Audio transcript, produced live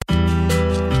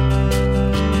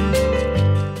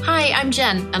I'm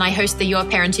Jen, and I host the Your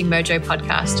Parenting Mojo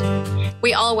podcast.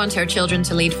 We all want our children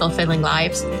to lead fulfilling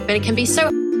lives, but it can be so...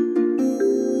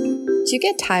 Do you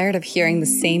get tired of hearing the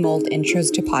same old intros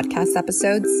to podcast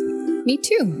episodes? Me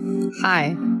too. Hi,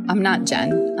 I'm not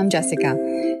Jen. I'm Jessica,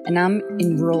 and I'm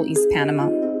in rural East Panama.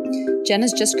 Jen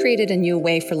has just created a new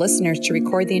way for listeners to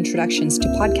record the introductions to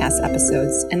podcast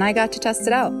episodes, and I got to test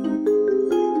it out.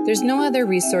 There's no other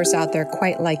resource out there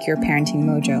quite like Your Parenting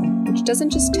Mojo, which doesn't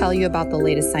just tell you about the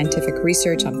latest scientific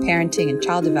research on parenting and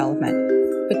child development,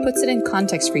 but puts it in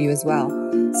context for you as well,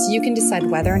 so you can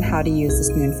decide whether and how to use this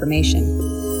new information.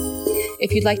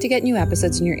 If you'd like to get new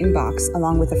episodes in your inbox,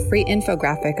 along with a free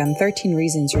infographic on 13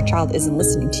 reasons your child isn't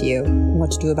listening to you and what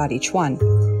to do about each one,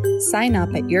 sign up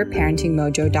at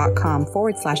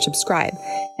yourparentingmojo.com/subscribe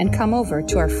and come over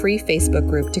to our free Facebook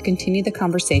group to continue the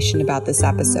conversation about this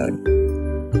episode.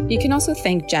 You can also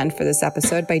thank Jen for this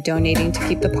episode by donating to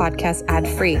keep the podcast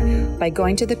ad-free by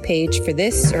going to the page for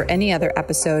this or any other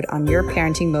episode on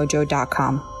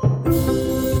yourparentingmojo.com.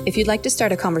 If you'd like to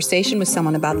start a conversation with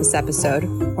someone about this episode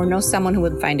or know someone who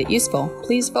would find it useful,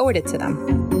 please forward it to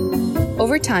them.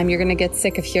 Over time, you're going to get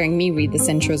sick of hearing me read this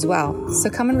intro as well, so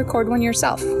come and record one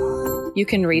yourself. You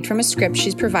can read from a script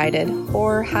she's provided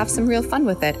or have some real fun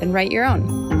with it and write your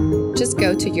own. Just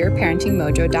go to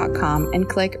yourparentingmojo.com and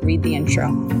click Read the Intro.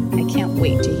 I can't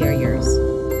wait to hear yours.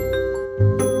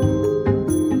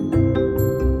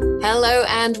 Hello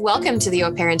and welcome to the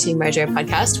Your Parenting Mojo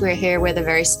podcast. We're here with a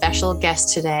very special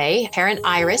guest today, parent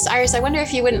Iris. Iris, I wonder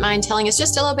if you wouldn't mind telling us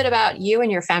just a little bit about you and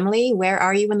your family. Where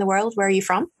are you in the world? Where are you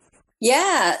from?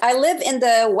 Yeah, I live in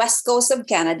the west coast of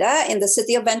Canada, in the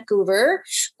city of Vancouver,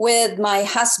 with my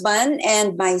husband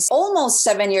and my almost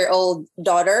 7-year-old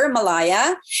daughter,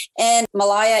 Malaya. And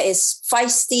Malaya is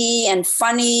feisty and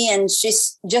funny, and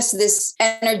she's just this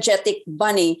energetic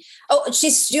bunny. Oh,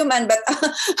 she's human, but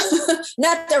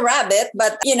not a rabbit,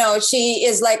 but, she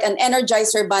is like an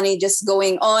energizer bunny, just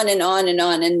going on and on and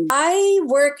on. And I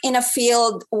work in a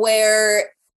field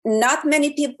where not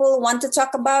many people want to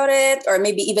talk about it or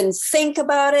maybe even think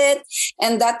about it.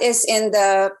 And that is in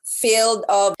the field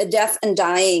of death and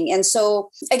dying. And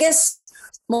so I guess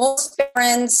most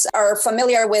parents are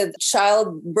familiar with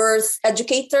childbirth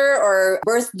educator or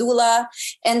birth doula.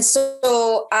 And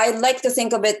so I like to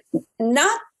think of it,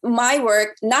 not my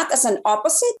work, not as an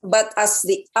opposite, but as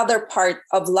the other part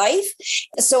of life.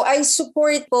 So I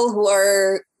support people who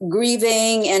are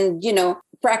grieving and,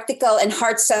 practical and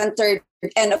heart-centered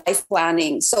end of life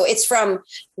planning. So it's from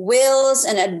wills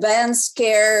and advanced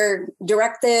care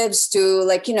directives to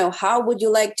how would you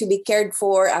like to be cared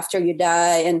for after you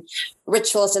die, and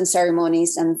rituals and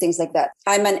ceremonies and things like that.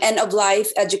 I'm an end of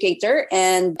life educator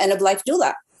and end of life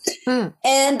doula.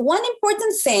 And one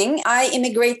important thing, I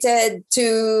immigrated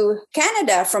to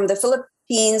Canada from the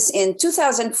Philippines in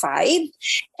 2005.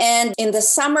 And in the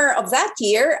summer of that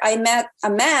year, I met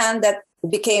a man that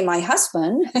became my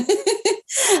husband.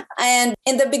 And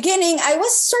in the beginning, I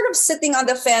was sort of sitting on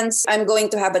the fence. I'm going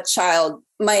to have a child.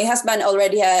 My husband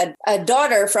already had a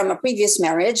daughter from a previous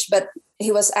marriage, but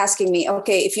he was asking me,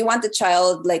 okay, if you want a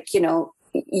child,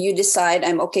 you decide.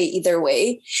 I'm okay either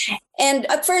way. And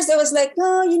at first I was like,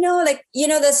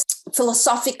 this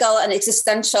philosophical and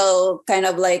existential kind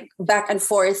of back and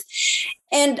forth.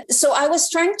 And so I was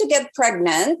trying to get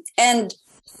pregnant, and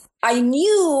I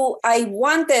knew I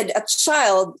wanted a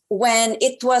child when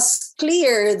it was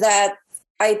clear that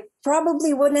I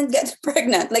probably wouldn't get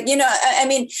pregnant.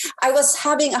 I was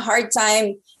having a hard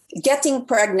time getting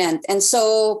pregnant. And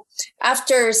so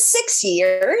after 6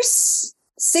 years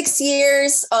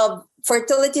of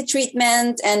fertility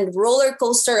treatment and roller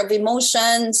coaster of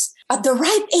emotions, at the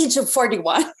ripe age of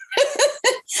 41,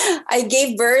 I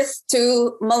gave birth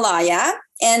to Malaya.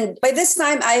 And by this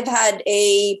time, I've had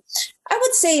I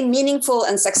would say, meaningful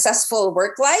and successful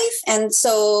work life. And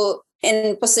so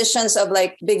in positions of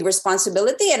big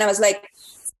responsibility. And I was like,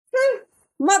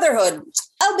 motherhood,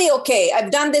 I'll be okay. I've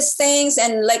done these things,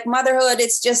 and motherhood,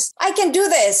 it's just, I can do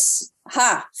this.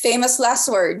 Famous last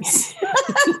words.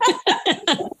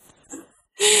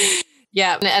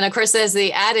 Yeah. And of course, there's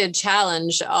the added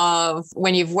challenge of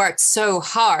when you've worked so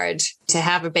hard to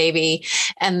have a baby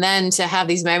and then to have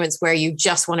these moments where you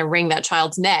just want to wring that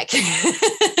child's neck.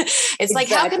 It's like,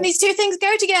 how can these two things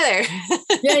go together?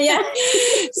 Yeah.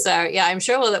 So, yeah, I'm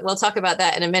sure we'll talk about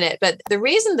that in a minute. But the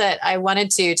reason that I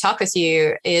wanted to talk with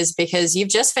you is because you've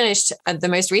just finished the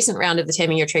most recent round of the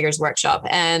Taming Your Triggers workshop.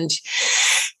 And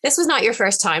This was not your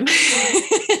first time.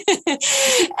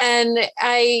 And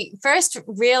I first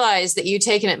realized that you'd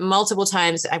taken it multiple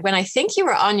times when I think you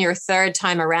were on your third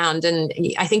time around. And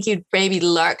I think you maybe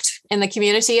lurked in the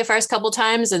community a first couple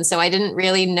times. And so I didn't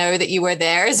really know that you were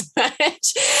there as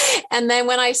much. And then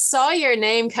when I saw your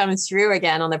name come through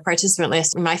again on the participant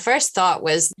list, my first thought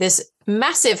was this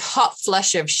massive hot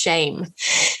flush of shame,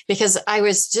 because I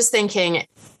was just thinking,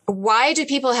 why do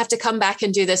people have to come back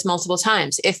and do this multiple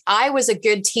times? If I was a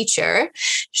good teacher,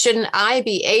 shouldn't I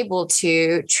be able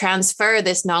to transfer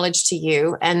this knowledge to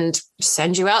you and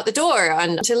send you out the door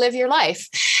and to live your life?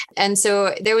 And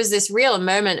so there was this real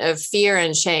moment of fear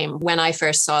and shame when I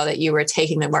first saw that you were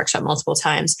taking the workshop multiple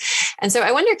times. And so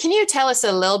I wonder, can you tell us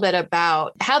a little bit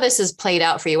about how this has played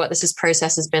out for you, what this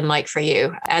process has been like for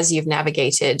you as you've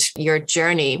navigated your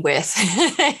journey with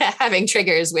having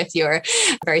triggers with your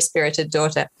very spirited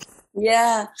daughter?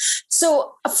 Yeah.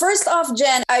 So first off,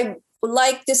 Jen, I would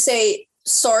like to say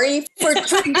sorry for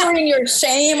triggering your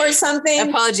shame or something.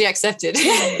 Apology accepted.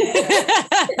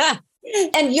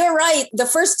 And you're right. The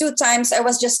first two times I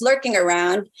was just lurking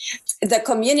around the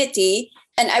community,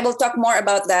 and I will talk more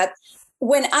about that.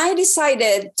 When I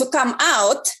decided to come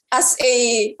out as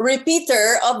a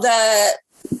repeater of the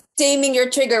Taming Your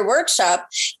Trigger workshop,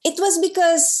 it was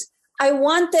because I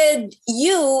wanted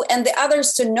you and the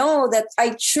others to know that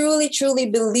I truly, truly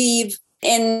believe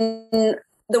in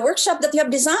the workshop that you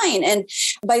have designed. And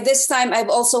by this time, I've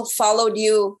also followed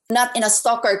you, not in a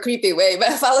stalker creepy way, but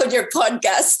I followed your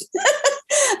podcast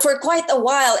for quite a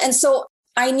while. And so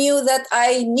I knew that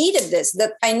I needed this,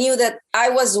 that I knew that I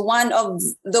was one of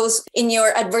those in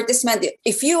your advertisement.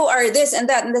 If you are this and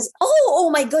that and this, oh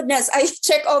my goodness, I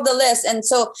check all the lists. And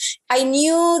so I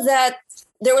knew that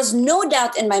there was no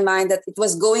doubt in my mind that it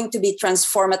was going to be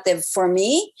transformative for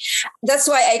me. That's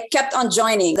why I kept on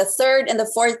joining. The third and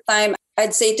the fourth time,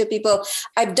 I'd say to people,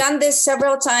 I've done this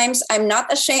several times. I'm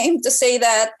not ashamed to say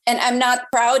that. And I'm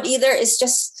not proud either. It's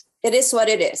just, it is what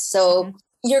it is. So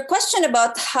your question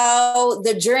about how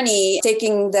the journey,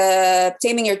 taking the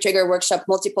Taming Your Trigger workshop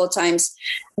multiple times,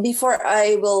 before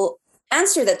I will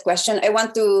answer that question, I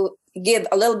want to give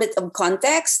a little bit of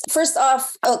context. First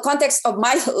off, context of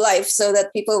my life so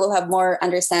that people will have more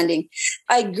understanding.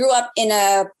 I grew up in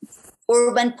a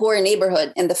urban poor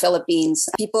neighborhood in the Philippines.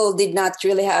 People did not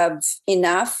really have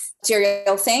enough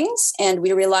material things, and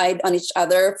we relied on each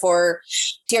other for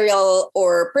material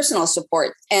or personal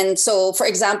support. And so, for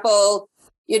example,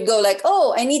 you'd go like,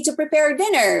 oh, I need to prepare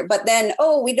dinner, but then,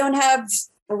 oh, we don't have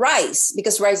rice,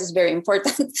 because rice is very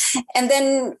important. And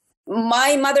then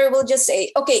my mother will just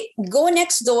say, okay, go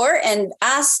next door and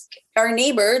ask our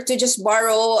neighbor to just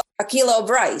borrow a kilo of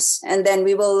rice, and then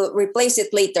we will replace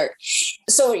it later.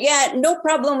 So yeah, no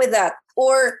problem with that.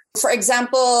 Or for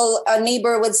example, a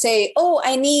neighbor would say, oh,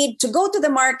 I need to go to the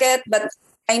market, but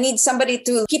I need somebody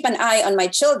to keep an eye on my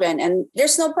children. And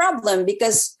there's no problem,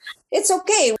 because it's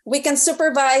okay. We can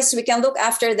supervise, we can look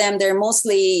after them. They're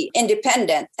mostly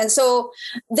independent. And so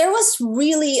there was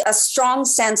really a strong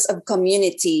sense of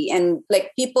community, and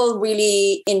like people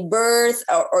really in birth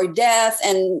or death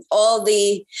and all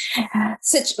the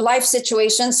life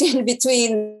situations in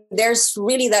between, there's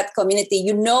really that community.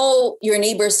 You know, your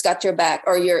neighbors got your back,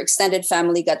 or your extended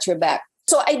family got your back.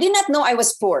 So I did not know I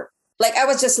was poor. Like I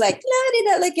was just like,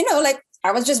 like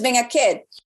I was just being a kid.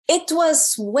 It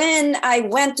was when I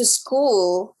went to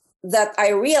school that I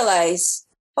realized,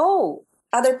 oh,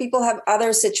 other people have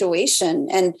other situation.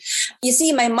 And you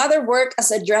see, my mother worked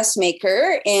as a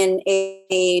dressmaker in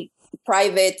a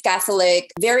private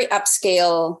Catholic, very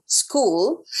upscale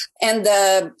school. And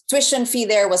the tuition fee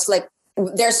there was like,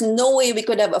 there's no way we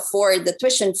could have afforded the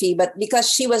tuition fee, but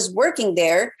because she was working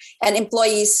there and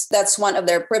employees, that's one of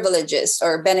their privileges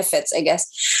or benefits, I guess.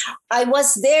 I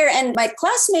was there, and my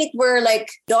classmates were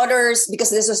like daughters, because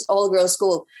this was all girls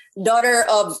school, daughter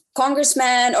of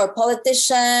congressman or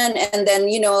politician. And then,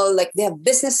 like they have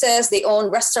businesses, they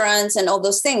own restaurants and all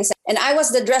those things. And I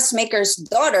was the dressmaker's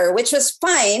daughter, which was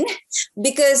fine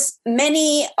because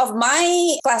many of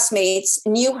my classmates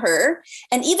knew her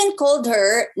and even called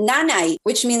her Nanay,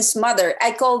 which means mother.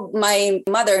 I called my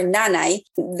mother Nanay.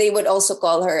 They would also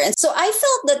call her. And so I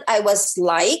felt that I was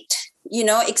liked,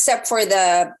 except for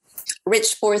the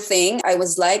rich poor thing. I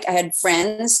was like, I had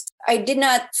friends. I did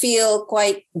not feel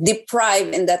quite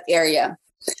deprived in that area.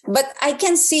 But I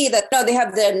can see that they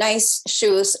have the nice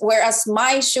shoes, whereas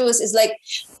my shoes is like,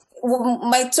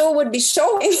 my toe would be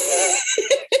showing.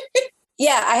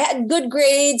 Yeah, I had good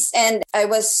grades and I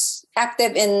was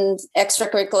active in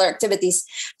extracurricular activities.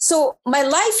 So my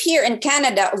life here in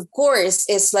Canada, of course,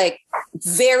 is like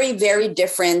very, very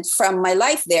different from my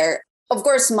life there. Of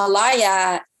course,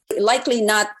 Malaya likely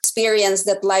not experienced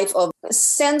that life of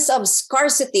sense of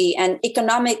scarcity and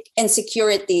economic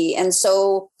insecurity. And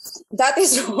so that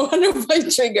is one of my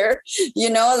trigger,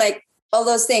 like all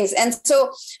those things. And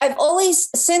so I've always,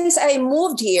 since I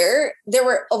moved here, there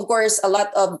were, of course, a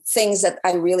lot of things that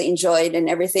I really enjoyed and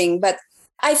everything, but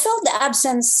I felt the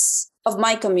absence of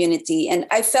my community, and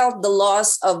I felt the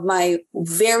loss of my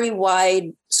very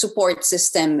wide support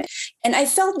system. And I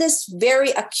felt this very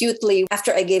acutely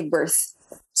after I gave birth.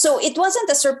 So it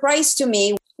wasn't a surprise to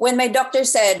me when my doctor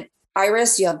said,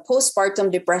 Iris, you have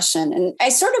postpartum depression. And I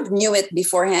sort of knew it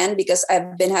beforehand because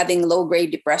I've been having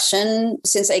low-grade depression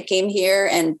since I came here.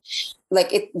 And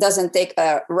like, it doesn't take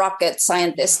a rocket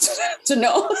scientist to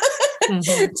know,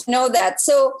 to know that.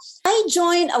 So I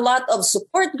joined a lot of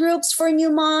support groups for new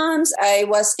moms. I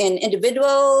was in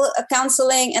individual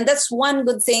counseling. And that's one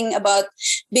good thing about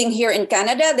being here in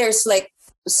Canada. There's like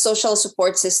social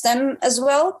support system as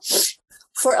well.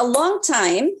 For a long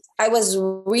time, I was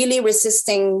really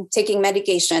resisting taking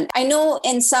medication. I know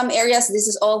in some areas, this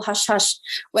is all hush-hush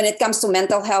when it comes to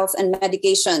mental health and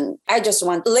medication. I just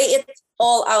want to lay it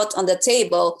all out on the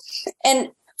table. And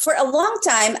for a long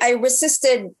time, I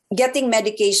resisted getting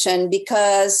medication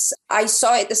because I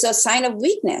saw it as a sign of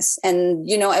weakness. And,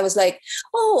 I was like,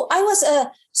 oh, I was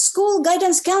a school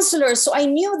guidance counselor, so I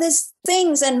knew these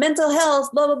things and mental health,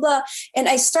 blah, blah, blah. And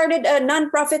I started a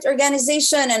nonprofit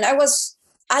organization and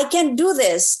I can do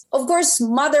this. Of course,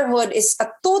 motherhood is a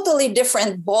totally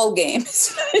different ball game.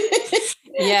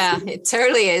 Yeah, it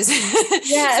totally is.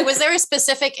 Yeah. So was there a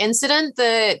specific incident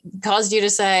that caused you to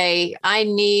say, I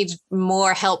need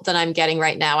more help than I'm getting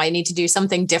right now? I need to do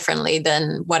something differently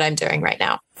than what I'm doing right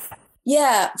now?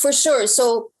 Yeah, for sure.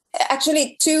 So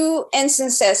actually, two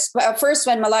instances. First,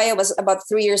 when Malaya was about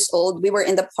 3 years old, we were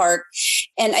in the park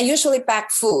and I usually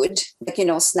pack food,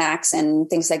 like, snacks and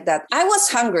things like that. I was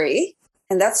hungry.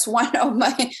 And that's one of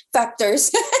my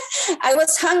factors. I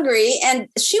was hungry and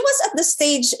she was at the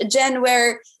stage, Jen,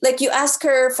 where like you ask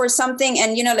her for something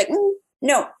and,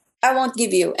 no, I won't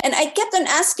give you. And I kept on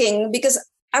asking because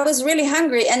I was really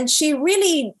hungry and she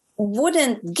really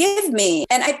wouldn't give me.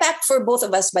 And I packed for both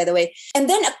of us, by the way. And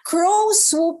then a crow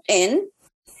swooped in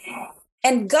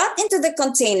and got into the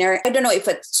container. I don't know if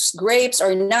it's grapes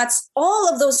or nuts.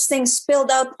 All of those things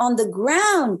spilled out on the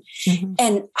ground. Mm-hmm.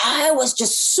 And I was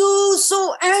just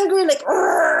so angry. Like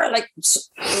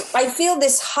I feel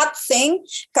this hot thing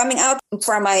coming out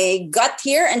from my gut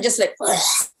here and just like,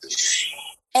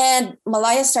 and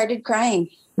Malaya started crying.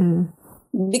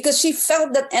 Because she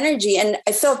felt that energy. And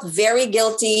I felt very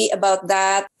guilty about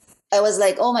that. I was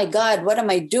like, oh my God, what am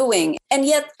I doing? And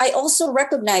yet I also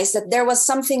recognized that there was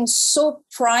something so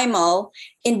primal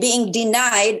in being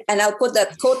denied, and I'll put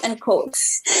that quote unquote,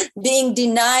 being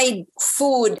denied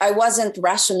food. I wasn't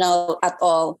rational at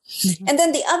all. Mm-hmm. And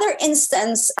then the other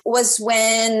instance was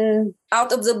when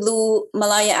out of the blue,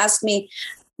 Malaya asked me,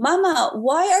 Mama,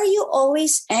 why are you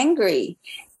always angry?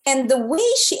 And the way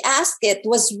she asked it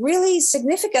was really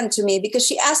significant to me because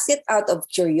she asked it out of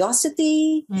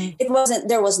curiosity.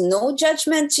 There was no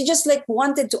judgment. She just like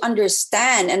wanted to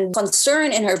understand and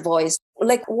concern in her voice.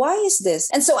 Like, why is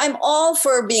this? And so I'm all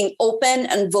for being open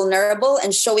and vulnerable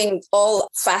and showing all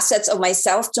facets of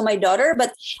myself to my daughter.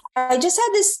 But I just had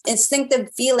this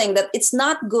instinctive feeling that it's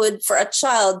not good for a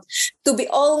child to be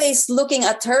always looking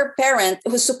at her parent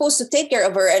who's supposed to take care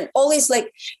of her and always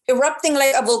like erupting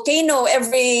like a volcano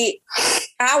every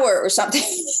hour or something.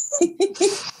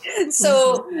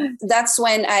 So that's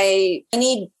when I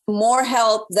need more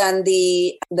help than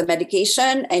the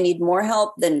medication. I need more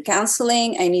help than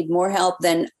counseling. I need more help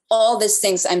than all these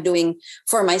things I'm doing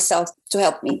for myself to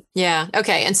help me. Yeah.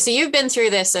 Okay. And so you've been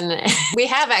through this and we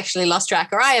have actually lost track,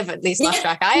 or I have at least lost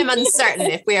track. I am uncertain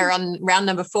if we are on round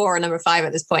number 4 or number 5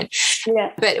 at this point.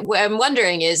 Yeah. But what I'm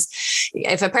wondering is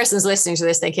if a person's listening to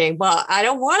this thinking, well, I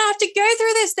don't want to have to go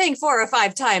through this thing 4 or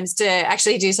 5 times to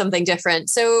actually do something different.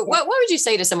 So what would you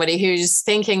say to somebody who's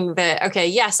thinking that, okay,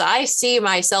 yes, I see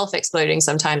myself exploding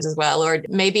sometimes as well, or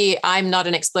maybe I'm not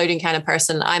an exploding kind of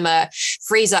person. I'm a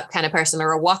freeze up kind of person,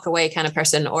 or a walk away kind of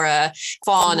person, or a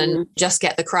fawn and just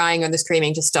get the crying or the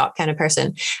screaming to stop kind of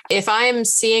person. If I'm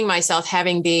seeing myself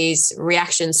having these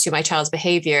reactions to my child's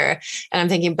behavior and I'm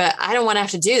thinking, but I don't want to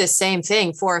have to do the same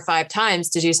thing 4 or 5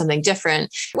 times to do something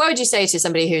different, what would you say to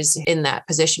somebody who's in that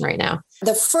position right now?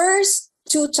 The first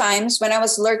 2 times when I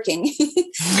was lurking,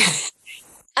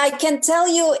 I can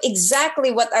tell you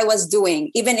exactly what I was doing,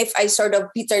 even if I sort of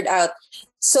petered out.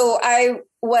 So I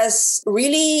was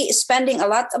really spending a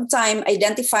lot of time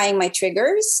identifying my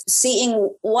triggers, seeing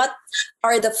what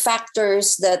are the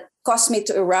factors that cause me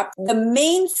to erupt. The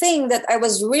main thing that I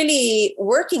was really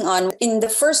working on in the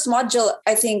first module,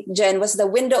 I think, Jen, was the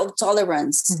window of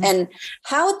tolerance and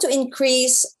how to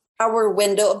increase our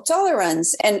window of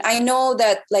tolerance. And I know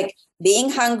that like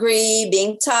being hungry,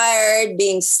 being tired,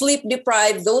 being sleep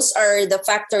deprived, those are the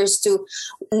factors to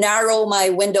narrow my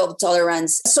window of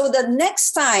tolerance. So the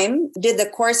next time I did the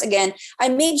course again, I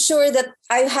made sure that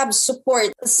I have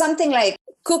support, something like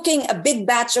cooking a big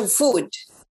batch of food,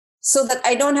 so that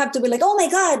I don't have to be like, oh my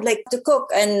God, like to cook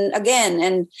and again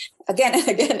and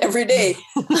again every day.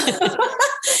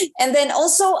 And then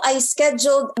also I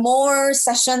scheduled more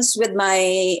sessions with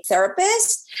my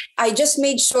therapist. I just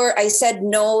made sure I said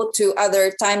no to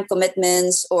other time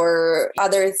commitments or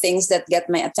other things that get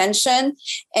my attention,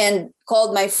 and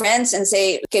called my friends and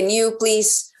say, can you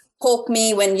please poke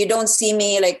me when you don't see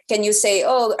me? Like, can you say,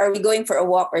 oh, are we going for a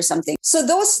walk or something? So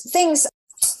those things,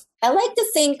 I like to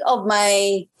think of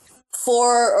my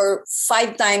 4 or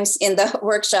 5 times in the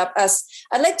workshop as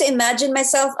I like to imagine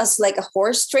myself as like a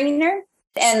horse trainer.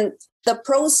 And the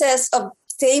process of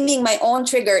taming my own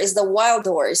trigger is the wild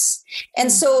horse. And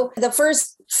so the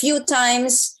first few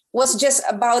times was just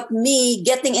about me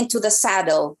getting into the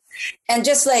saddle and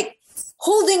just like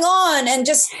holding on. And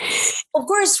just, of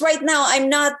course, right now, I'm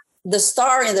not the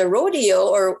star in the rodeo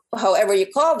or however you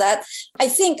call that. I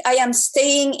think I am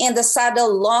staying in the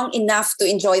saddle long enough to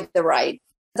enjoy the ride.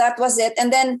 That was it.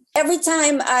 And then every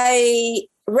time I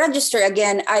register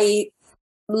again, I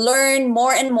learn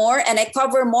more and more and I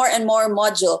cover more and more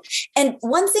module. And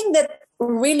one thing that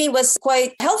really was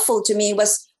quite helpful to me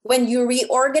was when you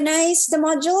reorganize the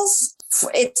modules,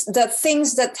 it's the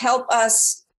things that help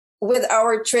us with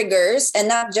our triggers and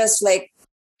not just like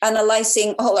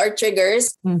analyzing all our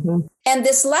triggers. And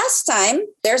this last time,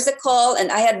 there's the call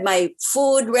and I had my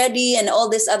food ready and all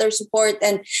this other support.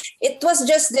 And it was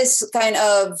just this kind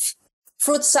of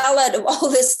fruit salad of all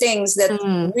these things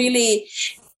that really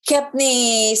kept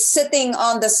me sitting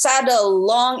on the saddle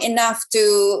long enough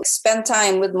to spend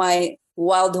time with my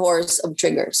wild horse of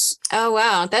triggers. Oh,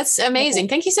 wow. That's amazing.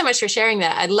 Thank you so much for sharing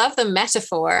that. I love the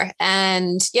metaphor.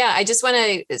 And yeah, I just want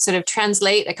to sort of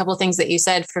translate a couple of things that you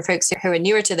said for folks who are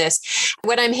newer to this.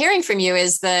 What I'm hearing from you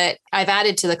is that I've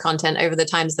added to the content over the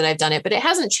times that I've done it, but it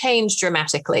hasn't changed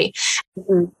dramatically.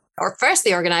 Or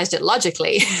firstly, organized it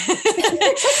logically,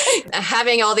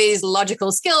 having all these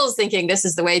logical skills, thinking this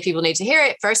is the way people need to hear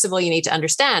it. First of all, you need to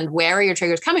understand where are your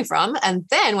triggers coming from. And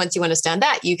then once you understand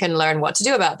that, you can learn what to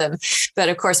do about them. But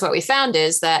of course, what we found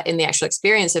is that in the actual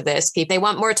experience of this, people, they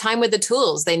want more time with the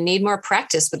tools. They need more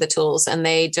practice with the tools. And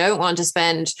they don't want to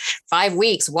spend 5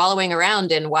 weeks wallowing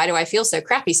around in why do I feel so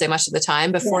crappy so much of the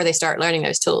time before they start learning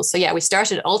those tools. So yeah, we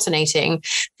started alternating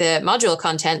the module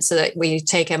content so that we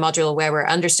take a module where we're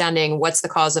understanding what's the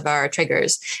cause of our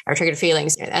triggers, our triggered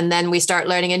feelings. And then we start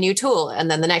learning a new tool. And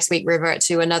then the next week revert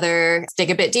to another, dig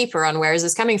a bit deeper on where is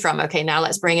this coming from? Okay, now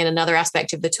let's bring in another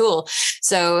aspect of the tool.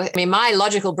 So, I mean, my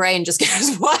logical brain just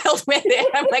goes wild with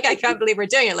it. I'm like, I can't believe we're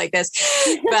doing it like this.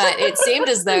 But it seemed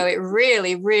as though it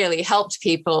really, really helped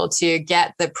people to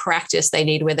get the practice they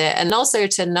need with it. And also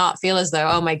to not feel as though,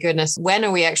 oh my goodness, when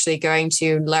are we actually going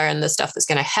to learn the stuff that's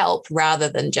going to help rather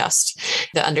than just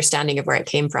the understanding of where it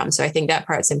came from. So I think that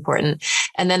part's important.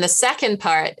 And then the second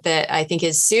part that I think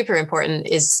is super important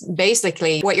is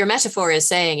basically what your metaphor is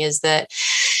saying is that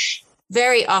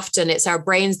very often it's our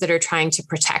brains that are trying to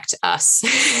protect us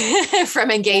from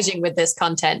engaging with this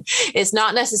content. It's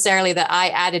not necessarily that I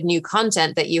added new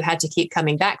content that you had to keep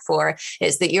coming back for.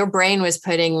 It's that your brain was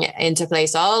putting into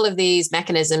place all of these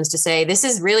mechanisms to say, this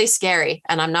is really scary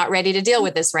and I'm not ready to deal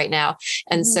with this right now.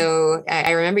 And so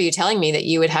I remember you telling me that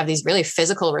you would have these really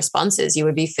physical responses. You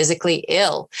would be physically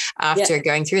ill after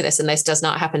going through this. And this does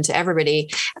not happen to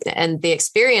everybody. And the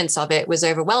experience of it was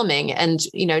overwhelming. And,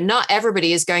 you know, not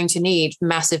everybody is going to need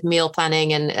massive meal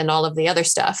planning and all of the other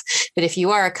stuff. But if you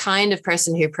are a kind of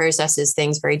person who processes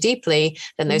things very deeply,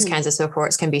 then those kinds of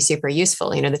supports can be super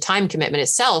useful. You know, the time commitment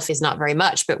itself is not very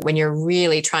much, but when you're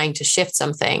really trying to shift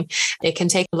something, it can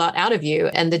take a lot out of you.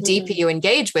 And the deeper you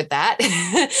engage with that,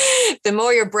 the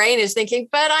more your brain is thinking,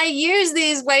 but I use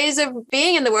these ways of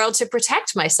being in the world to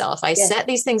protect myself. I set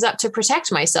these things up to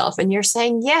protect myself. And you're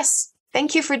saying, yes,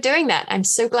 thank you for doing that. I'm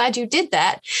so glad you did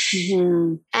that.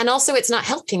 And also it's not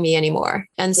helping me anymore.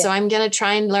 And so I'm going to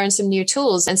try and learn some new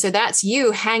tools. And so that's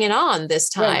you hanging on this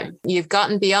time. You've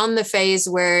gotten beyond the phase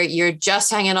where you're just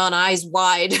hanging on eyes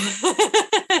wide,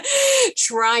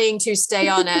 trying to stay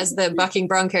on as the bucking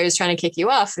bronco is trying to kick you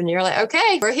off. And you're like,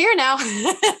 okay, we're here now.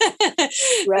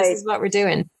 This is what we're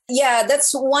doing. Yeah,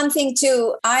 that's one thing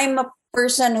too. I'm a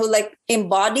person who like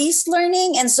embodies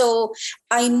learning. And so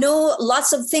I know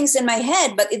lots of things in my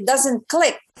head, but it doesn't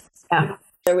click. Yeah.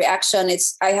 The reaction,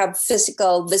 I have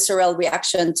physical, visceral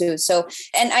reaction too. So,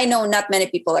 and I know not many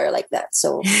people are like that.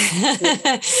 So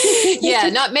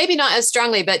yeah, maybe not as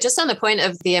strongly, but just on the point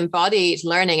of the embodied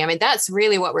learning, I mean, that's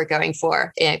really what we're going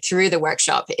for through the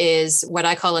workshop is what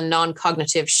I call a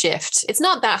non-cognitive shift. It's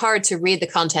not that hard to read the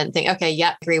content and think, okay,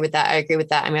 yeah, I agree with that.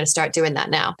 I'm going to start doing that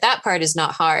now. That part is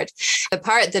not hard. The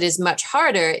part that is much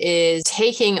harder is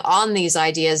taking on these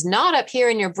ideas, not up here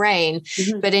in your brain,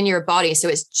 but in your body. So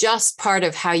it's just part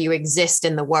of how you exist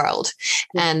in the world.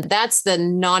 And that's the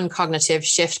non-cognitive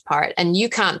shift part. And you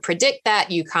can't predict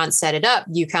that. You can't set it up.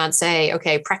 You can't say,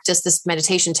 okay, practice this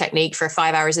meditation technique for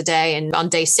 5 hours a day. And on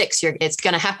day 6, it's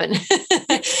going to happen.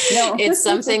 No. It's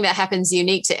something that happens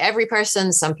unique to every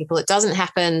person. Some people, it doesn't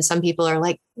happen. Some people are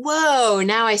like, whoa,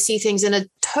 now I see things in a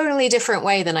totally different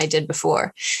way than I did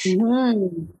before.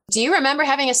 Mm-hmm. Do you remember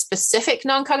having a specific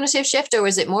non-cognitive shift, or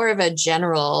was it more of a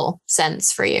general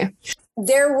sense for you?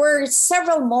 There were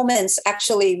several moments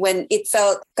actually when it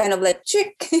felt kind of like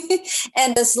chick.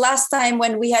 And this last time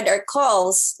when we had our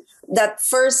calls, that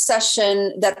first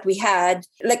session that we had,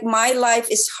 like my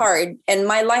life is hard and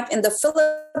my life in the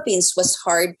Philippines was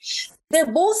hard.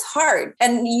 They're both hard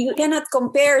and you cannot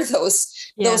compare those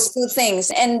two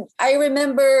things. And I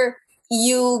remember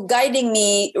you guiding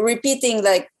me, repeating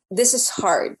like, this is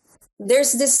hard.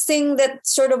 There's this thing that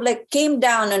sort of like came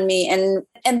down on me.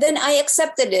 And then I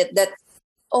accepted it that,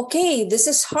 okay, this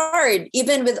is hard.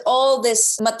 Even with all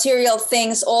this material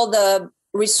things, all the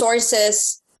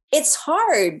resources, it's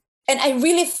hard. And I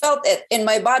really felt it in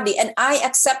my body and I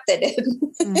accepted it.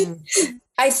 Mm.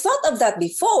 I thought of that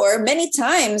before many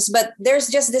times, but there's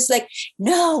just this like,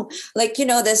 no, like,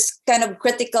 this kind of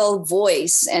critical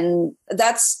voice. And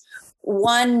that's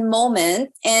one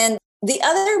moment. And the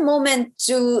other moment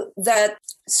too that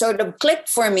sort of clicked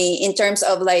for me in terms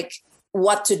of like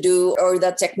what to do or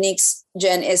the techniques,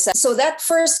 Jen, is so that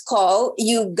first call,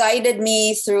 you guided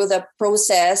me through the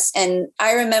process. And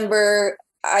I remember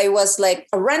I was like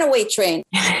a runaway train.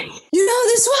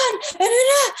 This one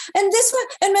and this one.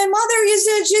 And my mother used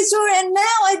to Jitsu and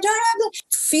now I don't have the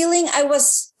feeling. I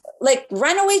was like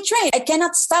runaway train. I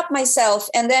cannot stop myself.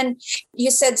 And then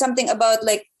you said something about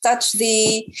like touch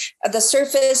the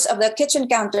surface of the kitchen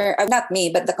counter. Not me,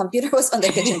 but the computer was on the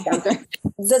kitchen counter.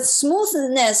 The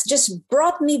smoothness just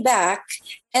brought me back.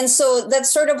 And so that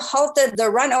sort of halted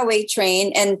the runaway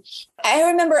train. And I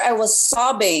remember I was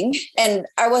sobbing and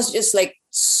I was just like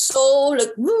so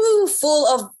like full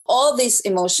of all these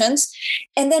emotions.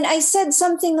 And then I said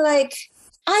something like,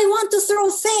 I want to throw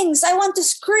things. I want to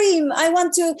scream. I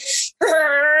want to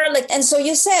like, and so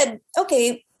you said,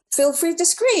 okay, feel free to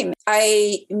scream.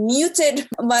 I muted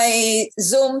my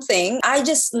Zoom thing. I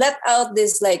just let out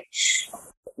this like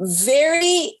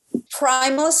very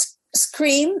primal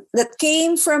scream that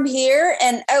came from here.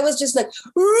 And I was just like,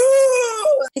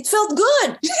 it felt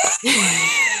good.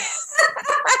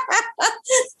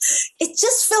 It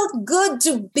just felt good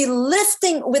to be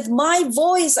lifting with my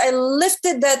voice. I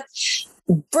lifted that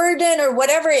burden or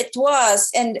whatever it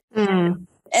was.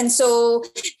 And so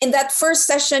in that first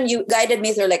session, you guided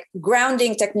me through like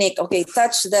grounding technique. Okay,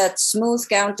 touch that smooth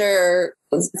counter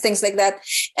or things like that.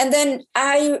 And then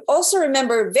I also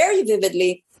remember very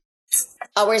vividly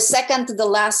our second to the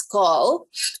last call,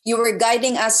 you were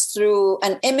guiding us through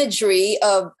an imagery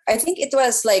of, I think it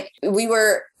was like we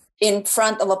were in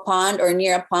front of a pond or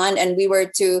near a pond and we were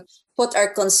to put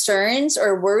our concerns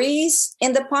or worries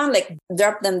in the pond, like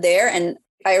drop them there. And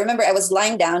I remember I was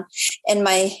lying down and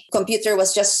my computer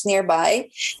was just nearby.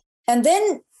 And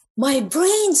then my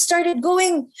brain started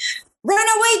going,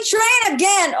 runaway train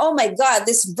again. Oh my God,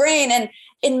 this brain. And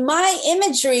in my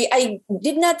imagery, I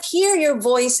did not hear your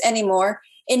voice anymore.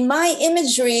 In my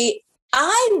imagery,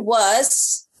 I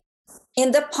was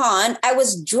in the pond. I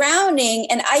was drowning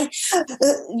and I,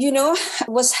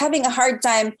 was having a hard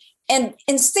time. And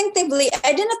instinctively,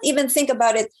 I did not even think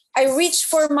about it. I reached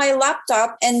for my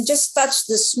laptop and just touched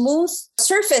the smooth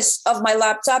surface of my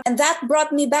laptop. And that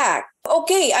brought me back.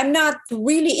 Okay, I'm not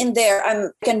really in there. I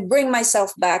can bring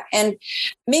myself back. And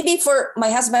maybe for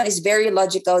my husband is very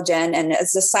logical, Jen, and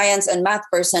as a science and math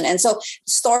person. And so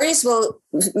stories will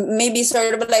maybe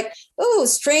sort of like,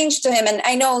 strange to him. And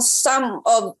I know some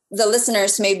of the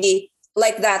listeners may be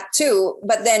like that too.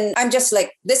 But then I'm just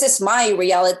like, this is my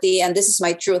reality and this is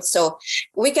my truth. So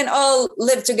we can all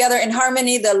live together in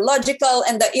harmony, the logical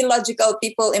and the illogical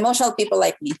people, emotional people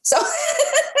like me. So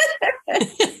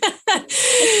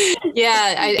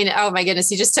oh my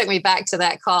goodness, you just took me back to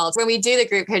that call. When we do the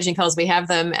group coaching calls, we have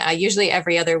them usually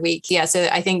every other week. Yeah. So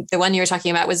I think the one you were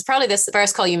talking about was probably this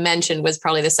first call you mentioned was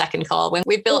probably the second call when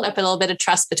we built up a little bit of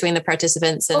trust between the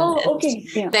participants and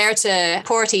there to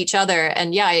support each other.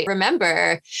 And yeah, I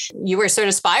remember you were sort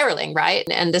of spiraling, right?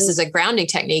 And this is a grounding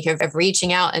technique of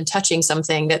reaching out and touching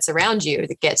something that's around you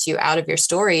that gets you out of your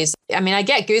stories. I mean, I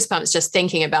get goosebumps just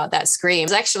thinking about that scream. I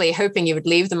was actually hoping you would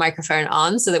leave the microphone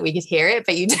on so that we could hear it,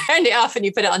 but you turned it off and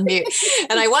you put it on mute.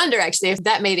 And I wonder actually if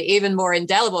that made it even more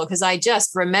indelible, because I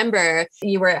just remember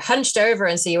you were hunched over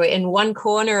and so you were in one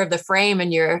corner of the frame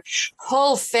and your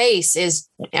whole face is,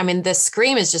 I mean, the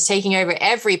scream is just taking over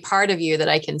every part of you that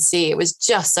I can see. It was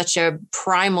just such a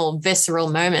primal, visceral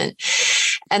moment.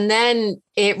 And then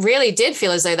it really did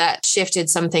feel as though that shifted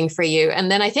something for you. And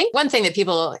then I think one thing that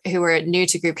people who are new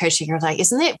to group coaching are like,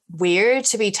 isn't it weird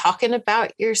to be talking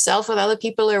about yourself with other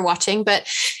people who are watching?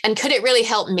 And could it really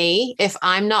help me if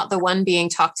I'm not the one being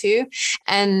talked to?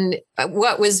 And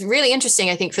what was really interesting,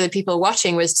 I think, for the people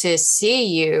watching was to see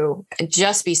you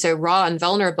just be so raw and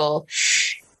vulnerable.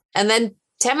 And then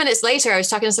 10 minutes later, I was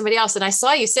talking to somebody else and I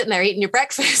saw you sitting there eating your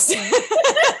breakfast.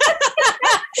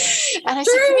 And I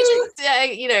said, can we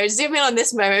just, zoom in on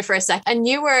this moment for a second? And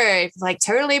you were like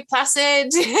totally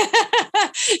placid.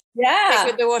 Yeah.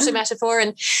 With the water metaphor.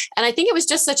 And I think it was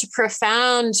just such a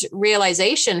profound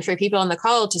realization for people on the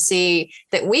call to see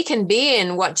that we can be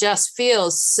in what just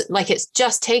feels like it's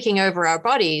just taking over our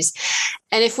bodies.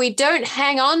 And if we don't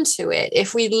hang on to it,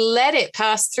 if we let it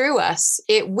pass through us,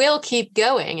 it will keep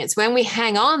going. It's when we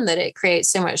hang on that it creates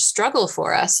so much struggle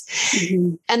for us.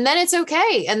 Mm-hmm. And then it's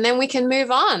okay. And then we can move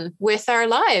on with our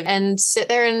life and sit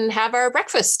there and have our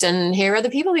breakfast and hear other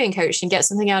people being coached and get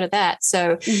something out of that.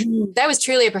 So that was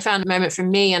truly a profound moment for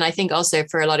me. And I think also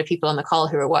for a lot of people on the call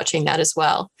who are watching that as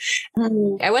well.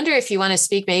 I wonder if you want to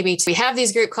speak maybe to, we have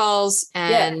these group calls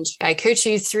and I coach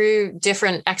you through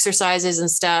different exercises and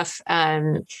stuff.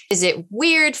 Is it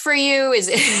weird for you? Is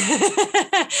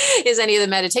any of the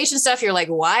meditation stuff? You're like,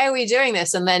 why are we doing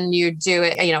this? And then you do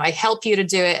it, I help you to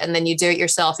do it. And then you do it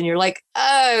yourself and you're like,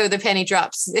 oh, the penny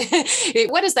drops.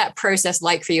 What is that process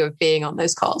like for you of being on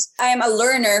those calls? I'm a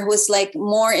learner who's like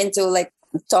more into like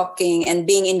talking and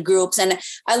being in groups, and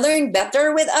I learn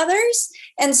better with others.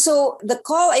 And so the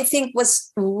call, I think,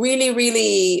 was really,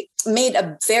 really made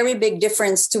a very big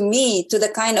difference to me, to the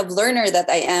kind of learner that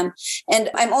I am. And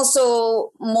I'm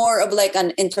also more of like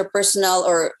an interpersonal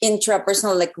or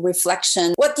intrapersonal like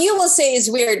reflection. What you will say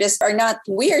is weird are not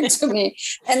weird to me.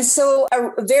 And so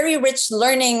a very rich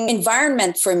learning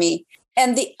environment for me.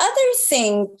 And the other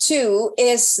thing, too,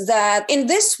 is that in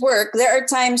this work, there are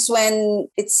times when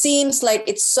it seems like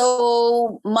it's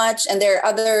so much and there are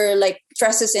other like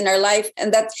stresses in our life,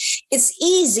 and that it's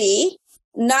easy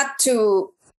not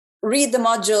to read the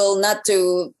module, not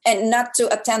to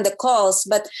attend the calls.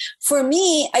 But for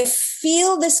me, I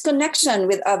feel this connection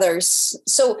with others.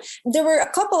 So there were a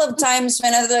couple of times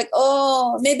when I was like,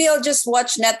 oh, maybe I'll just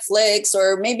watch Netflix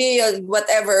or maybe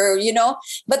whatever,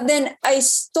 But then I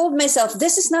told myself,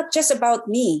 this is not just about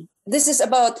me. This is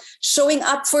about showing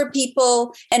up for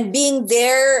people and being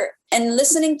there and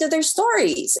listening to their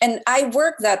stories. And I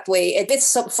work that way. If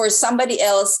it's for somebody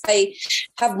else, I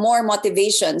have more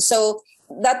motivation. So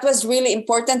that was really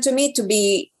important to me, to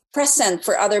be present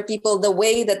for other people the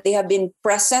way that they have been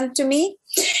present to me.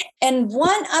 And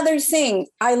one other thing,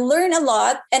 I learn a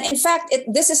lot. And in fact,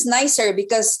 this is nicer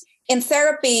because in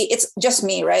therapy, it's just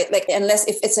me, right? Like, unless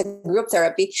if it's a group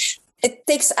therapy, it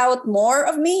takes out more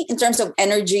of me in terms of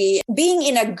energy. Being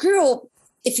in a group,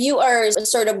 if you are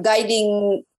sort of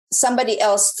guiding somebody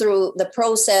else through the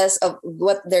process of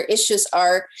what their issues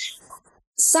are,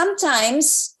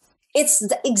 sometimes it's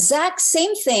the exact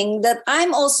same thing that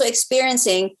I'm also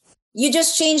experiencing. You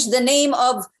just change the name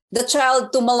of the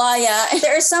child to Malaya. And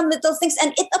there are some little things,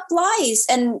 and it applies.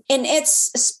 And in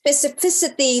its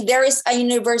specificity, there is a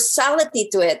universality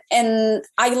to it. And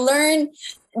I learn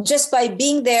just by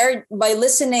being there, by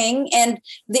listening. And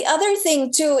the other thing,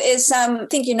 too, is I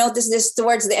think you noticed this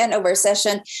towards the end of our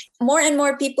session, more and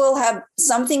more people have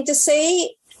something to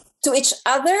say to each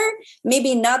other,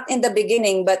 maybe not in the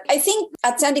beginning, but I think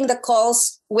attending the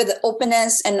calls with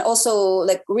openness and also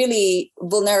like really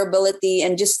vulnerability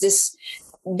and just this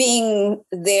being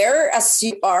there as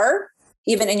you are,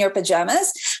 even in your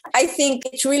pajamas, I think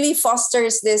it really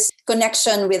fosters this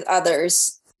connection with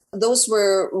others. Those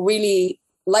were really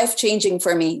life-changing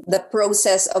for me, the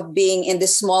process of being in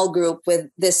this small group with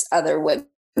this other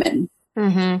women.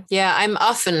 Mm-hmm. Yeah, I'm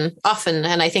often,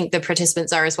 and I think the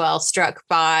participants are as well, struck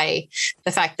by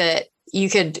the fact that you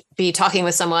could be talking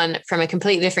with someone from a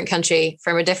completely different country,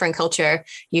 from a different culture.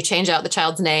 You change out the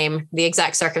child's name. The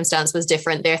exact circumstance was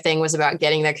different. Their thing was about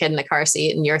getting their kid in the car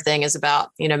seat, and your thing is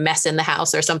about, mess in the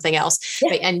house or something else.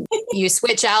 Yeah. And you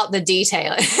switch out the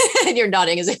detail, and you're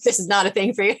nodding as if this is not a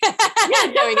thing for you.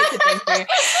 Knowing it's a thing for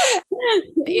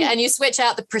you. Yeah, and you switch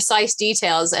out the precise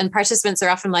details, and participants are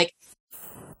often like,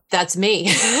 that's me.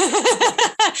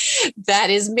 That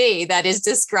is me. That is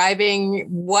describing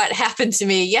what happened to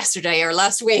me yesterday or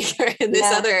last week or in this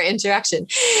other interaction.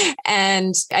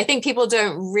 And I think people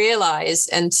don't realize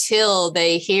until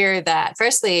they hear that,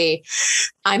 firstly,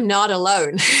 I'm not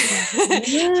alone.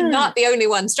 I'm not the only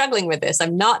one struggling with this.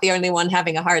 I'm not the only one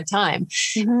having a hard time.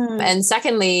 Mm-hmm. And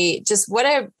secondly, just what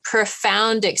a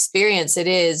profound experience it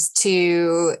is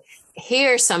to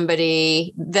hear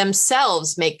somebody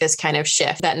themselves make this kind of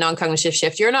shift, that non-cognitive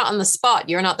shift. You're not on the spot.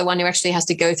 You're not the one who actually has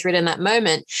to go through it in that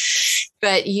moment,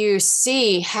 but you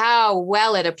see how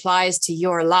well it applies to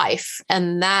your life.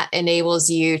 And that enables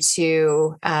you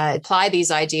to apply these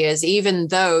ideas, even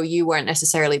though you weren't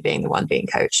necessarily being the one being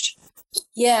coached.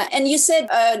 Yeah. And you said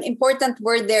an important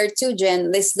word there too,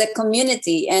 Jen, is the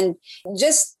community, and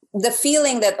just the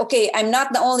feeling that, okay, I'm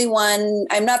not the only one.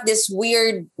 I'm not this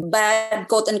weird, bad,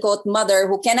 quote unquote, mother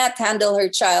who cannot handle her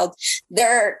child.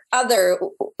 There are other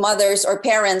mothers or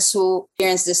parents who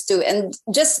experience this too. And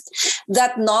just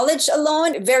that knowledge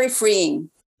alone, very freeing.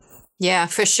 Yeah,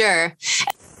 for sure.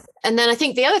 And then I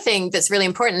think the other thing that's really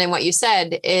important in what you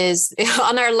said is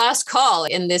on our last call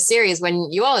in this series, when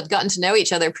you all had gotten to know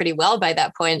each other pretty well by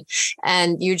that point,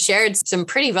 and you'd shared some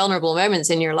pretty vulnerable moments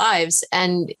in your lives,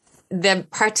 and the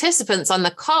participants on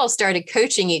the call started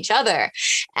coaching each other,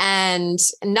 and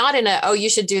not in a, oh, you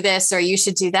should do this or you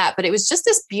should do that. But it was just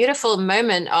this beautiful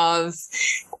moment of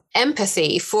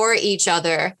empathy for each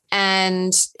other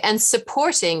and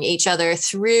supporting each other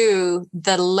through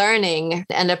the learning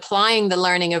and applying the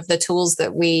learning of the tools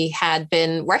that we had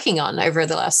been working on over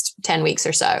the last 10 weeks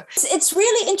or so. It's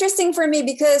really interesting for me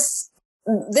because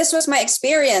this was my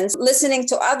experience listening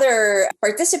to other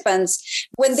participants.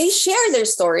 When they share their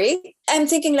story, I'm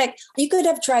thinking like, you could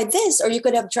have tried this or you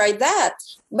could have tried that.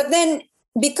 But then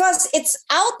because it's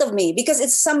out of me, because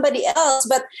it's somebody else.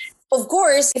 But of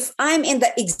course, if I'm in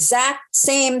the exact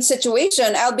same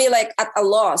situation, I'll be like at a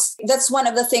loss. That's one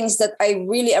of the things that I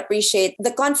really appreciate.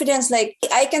 The confidence, like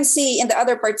I can see in the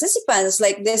other participants,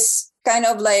 like this kind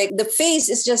of like the face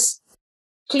is just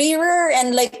clearer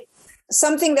and like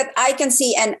something that I can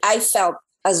see and I felt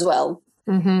as well.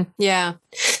 Mm-hmm. Yeah.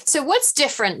 So what's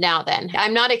different now then?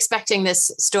 I'm not expecting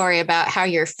this story about how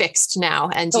you're fixed now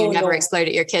and you never explode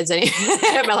at your kids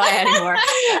anymore.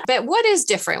 But what is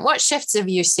different? What shifts have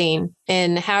you seen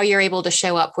in how you're able to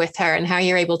show up with her and how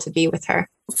you're able to be with her?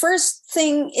 First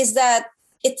thing is that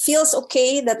it feels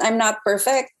okay that I'm not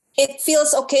perfect. It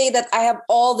feels okay that I have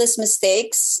all these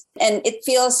mistakes, and it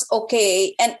feels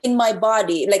okay. And in my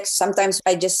body, like sometimes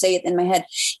I just say it in my head,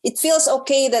 it feels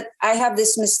okay that I have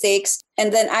these mistakes,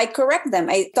 and then I correct them.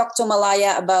 I talked to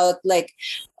Malaya about like,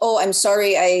 oh, I'm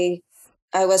sorry.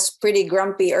 I was pretty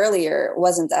grumpy earlier,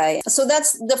 wasn't I? So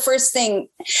that's the first thing,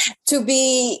 to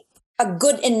be a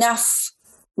good enough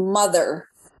mother,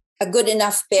 a good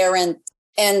enough parent,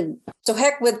 and to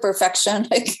heck with perfection.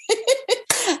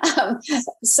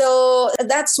 So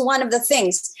that's one of the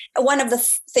things. One of the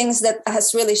things that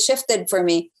has really shifted for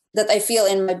me that I feel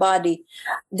in my body.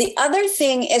 The other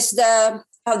thing is the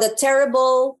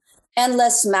terrible,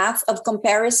 endless math of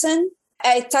comparison.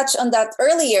 I touched on that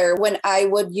earlier when I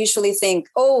would usually think,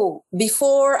 oh,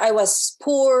 before I was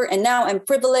poor and now I'm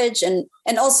privileged. And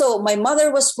also my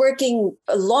mother was working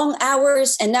long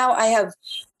hours and now I have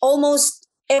almost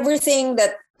everything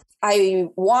that I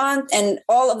want and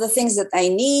all of the things that I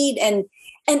need. And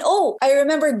I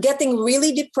remember getting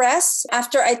really depressed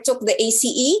after I took the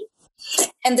ACE.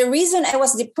 And the reason I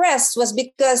was depressed was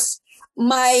because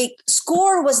my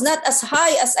score was not as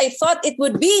high as I thought it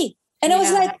would be. And I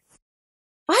was like,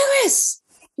 Iris,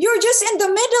 you're just in the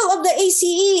middle of the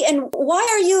ACE. And why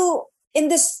are you in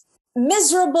this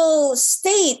miserable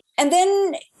state? And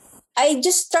then I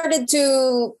just started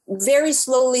to very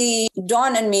slowly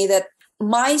dawn on me that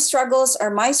my struggles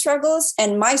are my struggles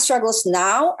and my struggles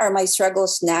now are my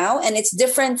struggles now. And it's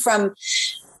different from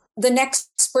the next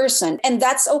person. And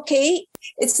that's okay.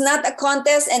 It's not a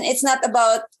contest and it's not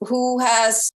about who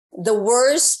has the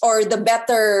worst or the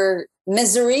better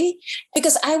misery,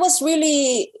 because I was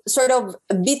really sort of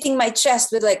beating my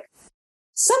chest with like,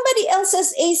 somebody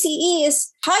else's ACE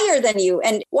is higher than you.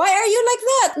 And why are you like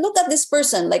that? Look at this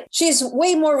person. Like, she's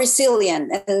way more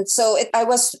resilient. And so I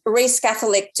was raised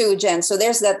Catholic too, Jen. So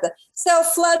there's that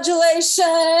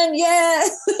self-flagellation. Yeah.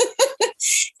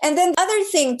 And then the other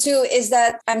thing too is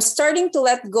that I'm starting to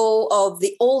let go of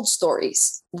the old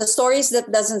stories, the stories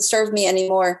that doesn't serve me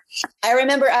anymore. I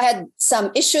remember I had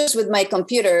some issues with my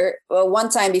computer one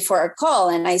time before our call,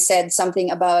 and I said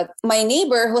something about my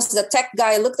neighbor, who's the tech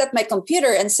guy, looked at my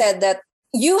computer and said that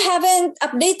you haven't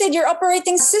updated your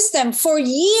operating system for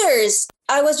years.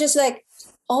 I was just like,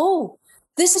 oh,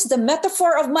 this is the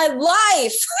metaphor of my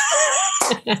life.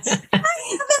 I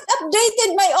haven't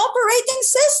updated my operating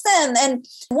system. And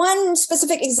one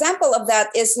specific example of that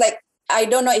is like, I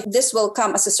don't know if this will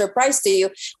come as a surprise to you.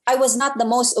 I was not the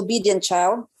most obedient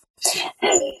child.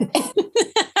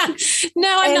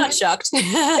 No, I'm not shocked.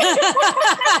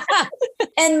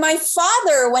 And my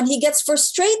father, when he gets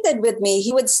frustrated with me,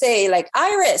 he would say like,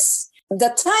 Iris, the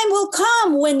time will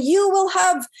come when you will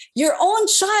have your own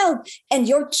child and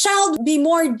your child be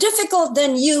more difficult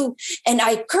than you. And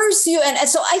I curse you. And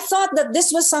so I thought that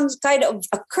this was some kind of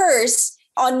a curse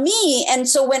on me. And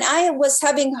so when I was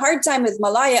having a hard time with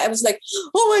Malaya, I was like,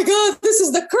 oh my God, this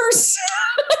is the curse.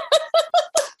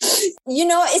 You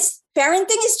know,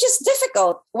 parenting is just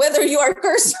difficult, whether you are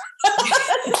cursed.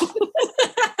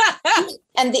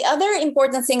 And the other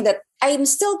important thing that I'm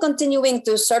still continuing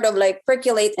to sort of like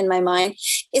percolate in my mind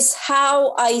is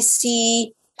how I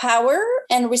see power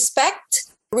and respect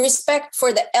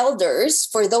for the elders,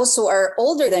 for those who are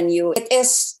older than you. It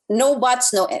is no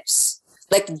buts, no ifs.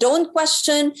 Like, don't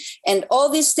question and all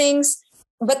these things.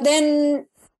 But then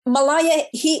Malaya,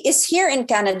 he is here in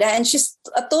Canada and she's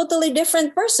a totally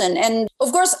different person. And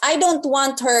of course, I don't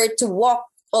want her to walk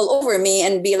all over me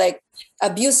and be like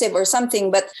abusive or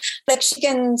something, but like she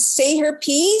can say her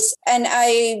piece. And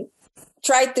I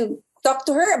try to talk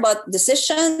to her about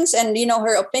decisions and, you know,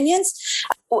 her opinions.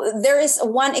 There is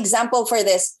one example for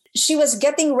this. She was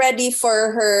getting ready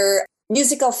for her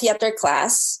musical theater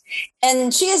class.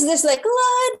 And she is this like,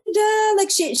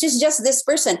 she's just this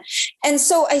person. And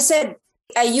so I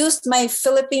used my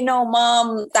Filipino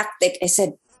mom tactic. I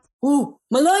said, "Ooh,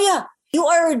 Malaya, you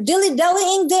are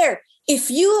dilly-dallying there. If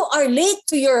you are late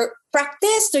to your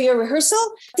practice, to your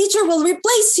rehearsal, teacher will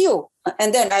replace you."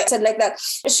 And then I said like that.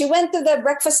 She went to the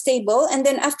breakfast table. And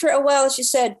then after a while, she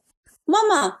said,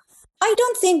 "Mama, I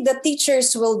don't think the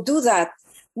teachers will do that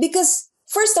because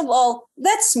first of all,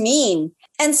 that's mean.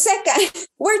 And second,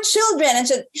 we're children." And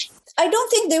she said, "I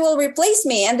don't think they will replace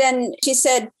me." And then she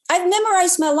said, "I've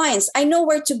memorized my lines. I know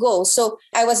where to go." So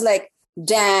I was like,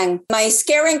 dang, my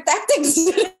scaring tactics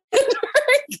didn't work.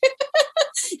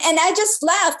 And I just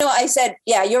laughed. No, I said,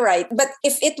 yeah, you're right. But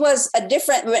if it was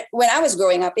when I was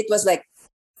growing up, it was like,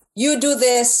 you do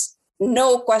this,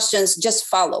 no questions, just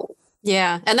follow.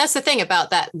 Yeah. And that's the thing about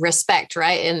that respect,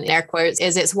 right? In air quotes,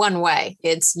 is it's one way.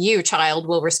 It's you, child,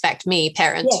 will respect me,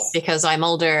 parent, yes, because I'm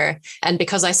older and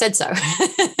because I said so.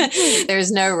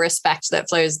 There's no respect that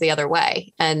flows the other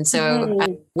way. And so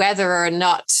whether or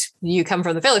not you come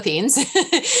from the Philippines,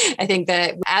 I think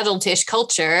that adultish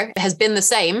culture has been the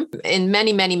same in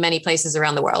many, many, many places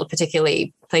around the world,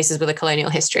 particularly places with a colonial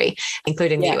history,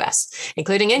 including the US,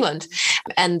 including England.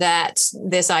 And that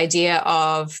this idea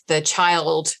of the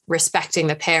child respecting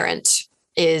the parent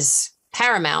is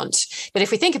paramount. But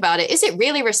if we think about it, is it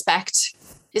really respect?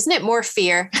 Isn't it more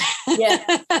fear? Yeah,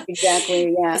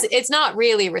 exactly. Yeah. It's not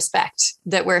really respect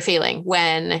that we're feeling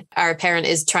when our parent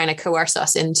is trying to coerce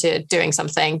us into doing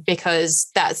something, because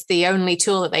that's the only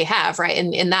tool that they have, right?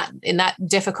 In that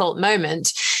difficult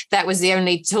moment, that was the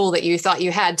only tool that you thought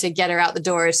you had to get her out the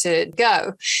door to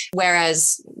go.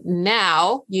 Whereas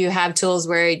now you have tools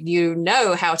where you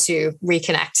know how to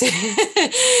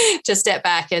reconnect, to step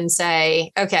back and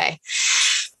say, okay,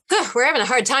 we're having a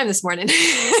hard time this morning. Breathe.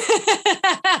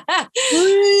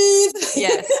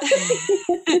 Yes.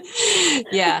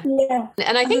 Yeah.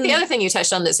 And I think the other thing you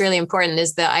touched on that's really important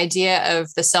is the idea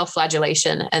of the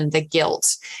self-flagellation and the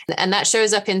guilt. And that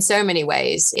shows up in so many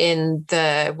ways in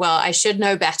I should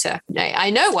know better. I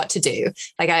know what to do.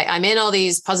 Like I'm in all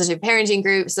these positive parenting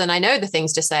groups and I know the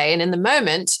things to say. And in the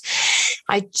moment,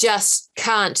 I just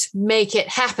can't make it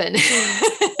happen.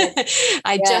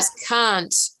 I just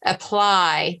can't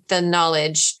apply the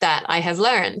knowledge that I have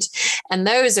learned. And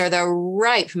those are the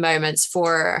ripe moments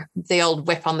for the old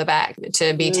whip on the back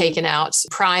to be taken out,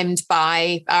 primed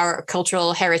by our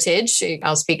cultural heritage.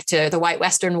 I'll speak to the white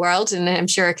Western world, and I'm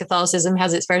sure Catholicism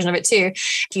has its version of it too.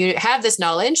 If you have this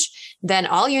knowledge, then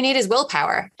all you need is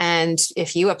willpower. And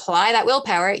if you apply that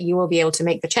willpower, you will be able to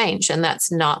make the change. And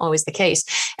that's not always the case.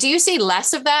 Do you see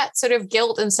less of that sort of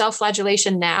guilt and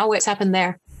self-flagellation now? What's happened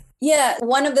there? Yeah.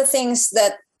 One of the things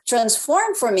that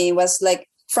transformed for me was like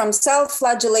from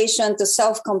self-flagellation to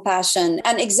self-compassion.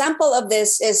 An example of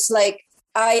this is like,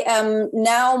 I am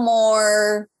now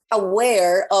more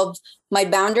aware of my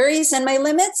boundaries and my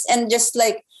limits, and just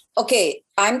like, okay,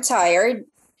 I'm tired.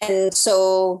 And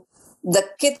so the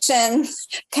kitchen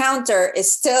counter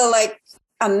is still like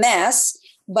a mess,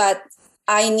 but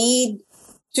I need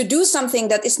to do something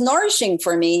that is nourishing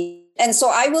for me. And so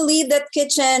I will leave that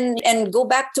kitchen and go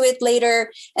back to it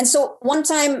later. And so one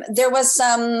time there was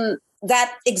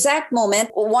that exact moment,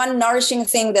 one nourishing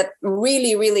thing that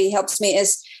really, really helps me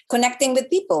is connecting with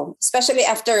people, especially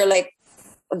after like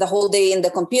the whole day in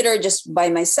the computer just by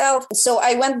myself. So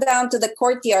I went down to the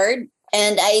courtyard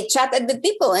and I chatted with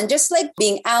people, and just like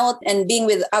being out and being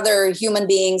with other human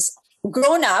beings,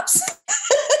 grown-ups,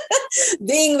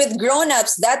 being with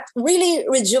grown-ups, that really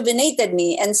rejuvenated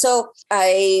me. And so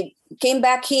I came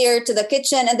back here to the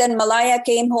kitchen, and then Malaya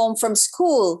came home from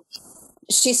school.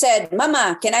 She said,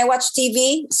 "Mama, can I watch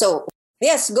TV?" So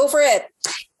yes, go for it.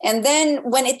 And then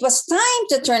when it was time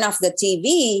to turn off the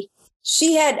TV,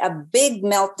 she had a big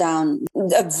meltdown,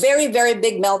 a very, very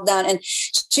big meltdown. And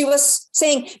she was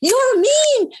saying, "You're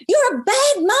mean. You're a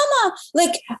bad mama.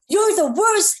 Like, you're the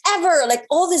worst ever." Like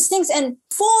all these things. And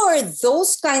for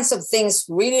those kinds of things,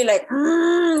 really like,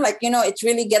 it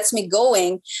really gets me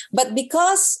going. But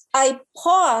because I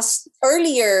paused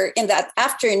earlier in that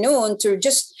afternoon to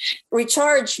just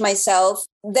recharge myself,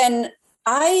 then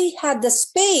I had the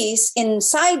space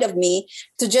inside of me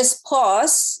to just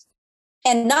pause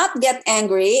and not get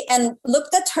angry, and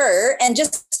looked at her and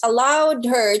just allowed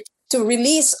her to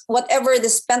release whatever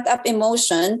this pent up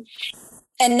emotion,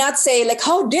 and not say like,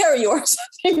 "How dare you," or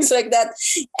things like that.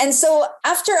 And so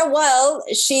after a while,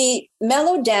 she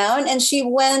mellowed down and she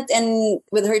went and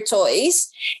with her toys.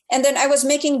 And then I was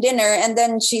making dinner, and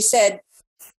then she said,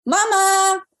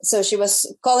 "Mama." So she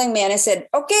was calling me, and I said,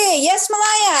 "Okay, yes,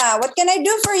 Malaya, what can I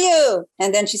do for you?"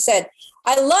 And then she said,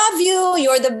 "I love you.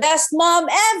 You're the best mom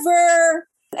ever."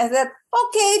 I said,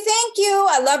 "Okay, thank you.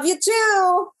 I love you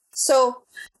too." So,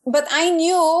 but I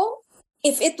knew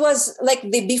if it was like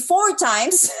the before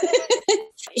times,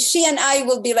 she and I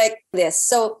will be like this.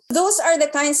 So those are the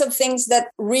kinds of things that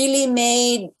really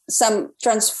made some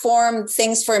transformed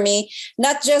things for me,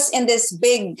 not just in this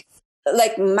big,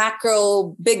 like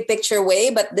macro, big picture way,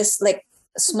 but this like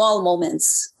small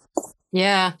moments.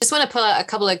 Yeah. Just want to pull out a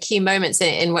couple of key moments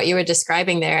in what you were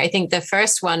describing there. I think the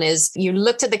first one is you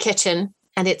looked at the kitchen,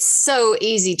 and it's so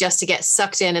easy just to get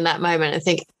sucked in that moment and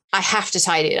think, I have to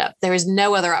tidy it up. There is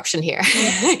no other option here.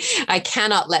 I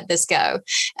cannot let this go.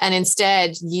 And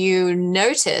instead you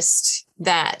noticed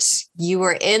that you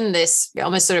were in this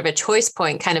almost sort of a choice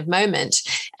point kind of moment.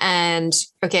 And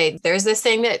okay, there's this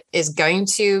thing that is going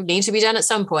to need to be done at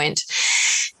some point.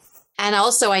 And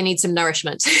also I need some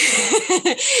nourishment.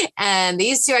 And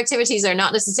these two activities are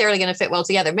not necessarily going to fit well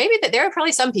together. Maybe that there are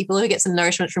probably some people who get some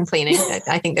nourishment from cleaning.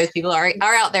 I think those people are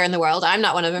out there in the world. I'm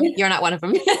not one of them. You're not one of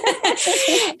them.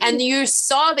 And you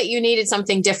saw that you needed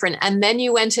something different. And then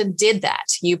you went and did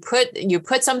that. You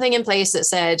put something in place that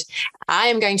said, I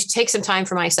am going to take some time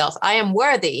for myself. I am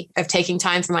worthy of taking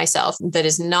time for myself that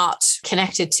is not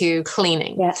connected to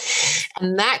cleaning. Yeah.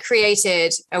 And that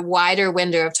created a wider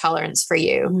window of tolerance for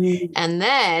you. Mm-hmm. And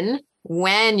then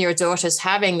when your daughter's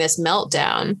having this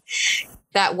meltdown,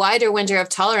 that wider window of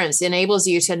tolerance enables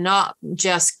you to not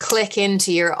just click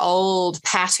into your old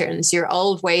patterns, your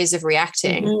old ways of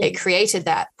reacting. Mm-hmm. It created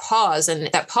that pause, and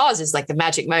that pause is like the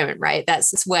magic moment, right?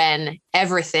 That's when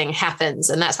everything happens.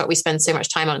 And that's what we spend so much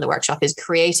time on in the workshop, is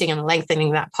creating and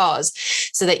lengthening that pause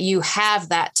so that you have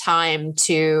that time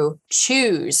to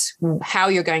choose how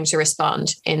you're going to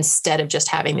respond instead of just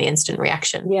having the instant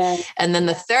reaction. Yeah. And then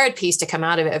the third piece to come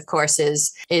out of it, of course,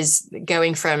 is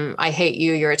going from, I hate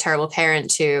you, you're a terrible parent,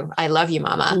 to I love you,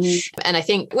 mama. Mm-hmm. And I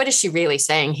think, what is she really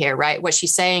saying here, right? What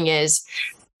she's saying is,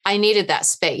 I needed that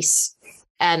space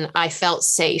and I felt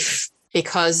safe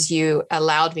because you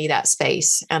allowed me that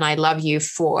space. And I love you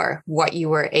for what you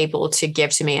were able to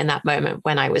give to me in that moment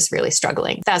when I was really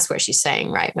struggling. That's what she's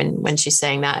saying, right? When she's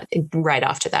saying that right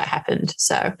after that happened.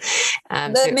 So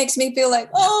that makes me feel like,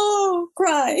 oh,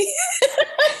 cry.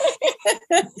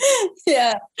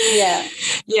 Yeah.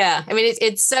 I mean,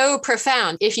 it's so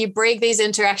profound. If you break these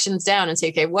interactions down and say,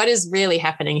 okay, what is really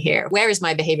happening here? Where is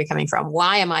my behavior coming from?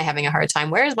 Why am I having a hard time?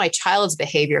 Where is my child's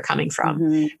behavior coming from?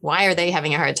 Mm-hmm. Why are they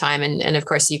having a hard time? And of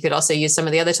course, you could also use some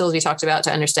of the other tools we talked about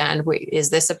to understand, is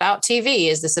this about TV?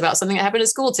 Is this about something that happened at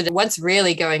school today? What's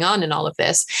really going on in all of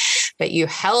this? But you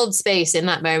held space in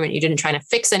that moment. You didn't try to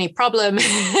fix any problem.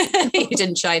 You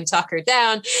didn't try and talk her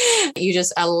down. You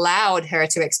just allowed her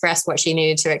to express what she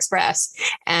needed to express.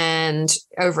 And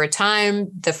over time,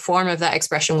 the form of that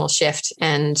expression will shift,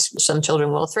 and some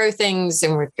children will throw things.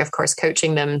 And we're, of course,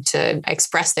 coaching them to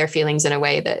express their feelings in a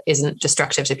way that isn't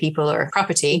destructive to people or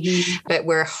property. Mm-hmm. But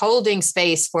we're holding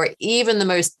space for even the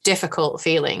most difficult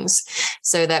feelings,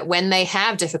 so that when they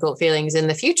have difficult feelings in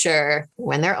the future,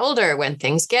 when they're older, when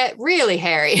things get really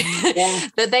hairy,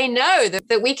 that they know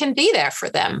that we can be there for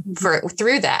them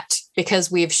through that,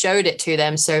 because we've showed it to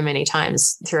them so many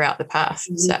times throughout the path,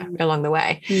 so along the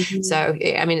way. Mm-hmm. So,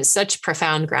 I mean, it's such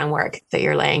profound groundwork that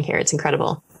you're laying here. It's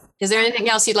incredible. Is there anything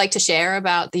else you'd like to share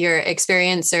about your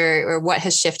experience or what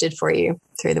has shifted for you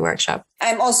through the workshop?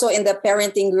 I'm also in the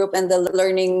parenting group and the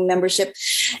learning membership.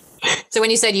 So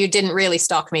when you said you didn't really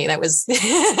stalk me, that was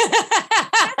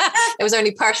it was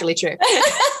only partially true.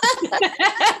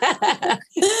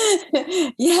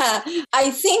 Yeah, I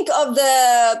think of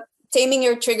the Taming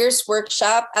Your Triggers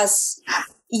workshop as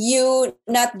you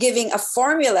not giving a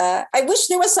formula. I wish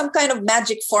there was some kind of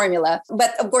magic formula,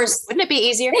 but of course, wouldn't it be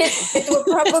easier? It will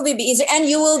probably be easier, and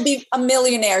you will be a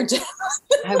millionaire.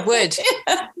 I would.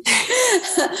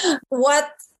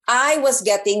 What I was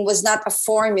getting was not a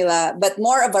formula, but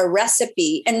more of a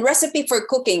recipe, and recipe for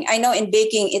cooking. I know in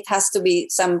baking, it has to be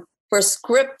some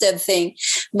prescriptive thing,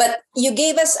 but you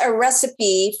gave us a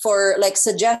recipe for like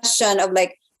suggestion of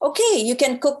like, okay, you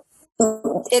can cook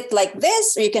it like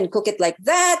this, or you can cook it like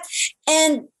that.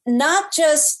 And not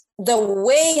just the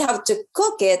way how to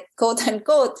cook it, quote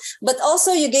unquote, but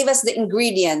also you gave us the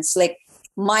ingredients like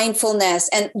mindfulness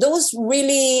and those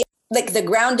really like the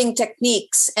grounding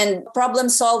techniques and problem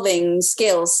solving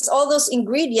skills. All those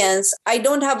ingredients, I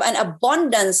don't have an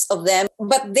abundance of them,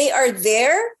 but they are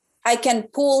there. I can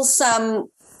pull some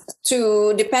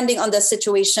to depending on the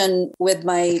situation with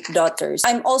my daughters.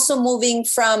 I'm also moving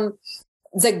from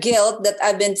the guilt that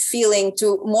I've been feeling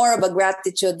to more of a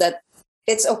gratitude that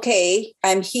it's okay.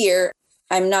 I'm here.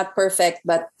 I'm not perfect,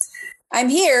 but I'm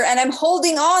here and I'm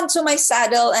holding on to my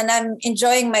saddle and I'm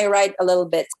enjoying my ride a little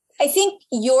bit. I think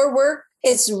your work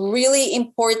is really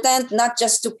important, not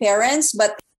just to parents,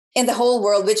 but in the whole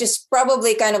world, which is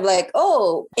probably kind of like,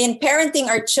 in parenting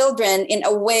our children in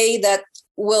a way that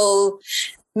will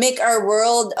make our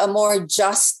world a more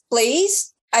just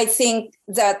place. I think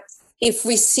that if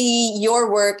we see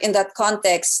your work in that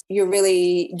context, you're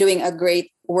really doing a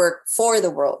great work for the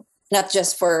world, not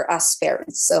just for us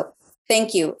parents. So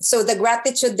thank you. So the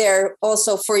gratitude there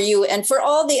also for you and for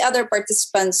all the other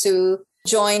participants who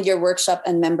joined your workshop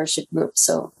and membership group.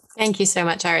 So thank you so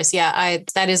much, Iris. Yeah,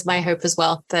 that is my hope as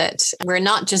well, that we're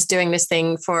not just doing this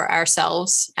thing for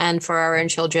ourselves and for our own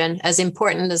children, as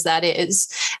important as that is.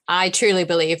 I truly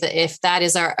believe that if that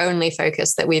is our only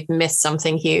focus, that we've missed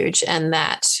something huge, and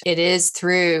that it is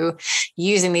through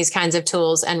using these kinds of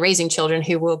tools and raising children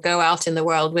who will go out in the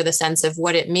world with a sense of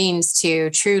what it means to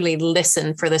truly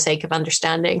listen for the sake of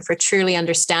understanding, for truly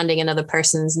understanding another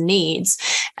person's needs,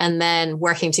 and then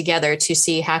working together to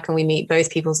see how can we meet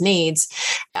both people's needs.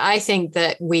 I think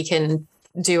that we can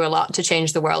do a lot to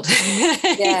change the world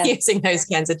using those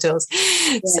kinds of tools.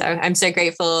 Yeah. So I'm so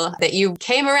grateful that you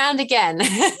came around again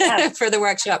for the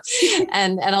workshop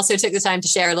and also took the time to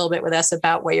share a little bit with us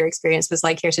about what your experience was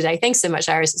like here today. Thanks so much,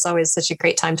 Iris. It's always such a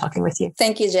great time talking with you.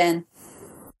 Thank you, Jen.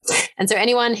 And so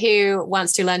anyone who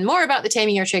wants to learn more about the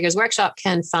Taming Your Triggers workshop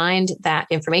can find that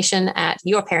information at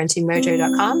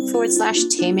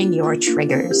yourparentingmojo.com/taming your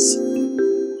triggers.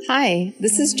 Hi,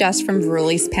 this is Jess from rural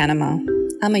East Panama.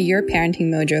 I'm a Your Parenting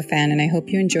Mojo fan, and I hope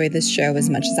you enjoy this show as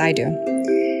much as I do.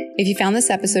 If you found this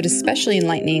episode especially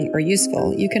enlightening or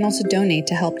useful, you can also donate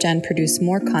to help Jen produce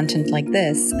more content like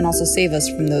this and also save us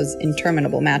from those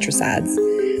interminable mattress ads.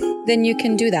 Then you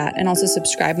can do that and also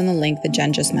subscribe on the link that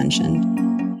Jen just mentioned.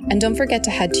 And don't forget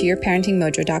to head to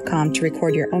yourparentingmojo.com to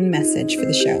record your own message for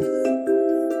the show.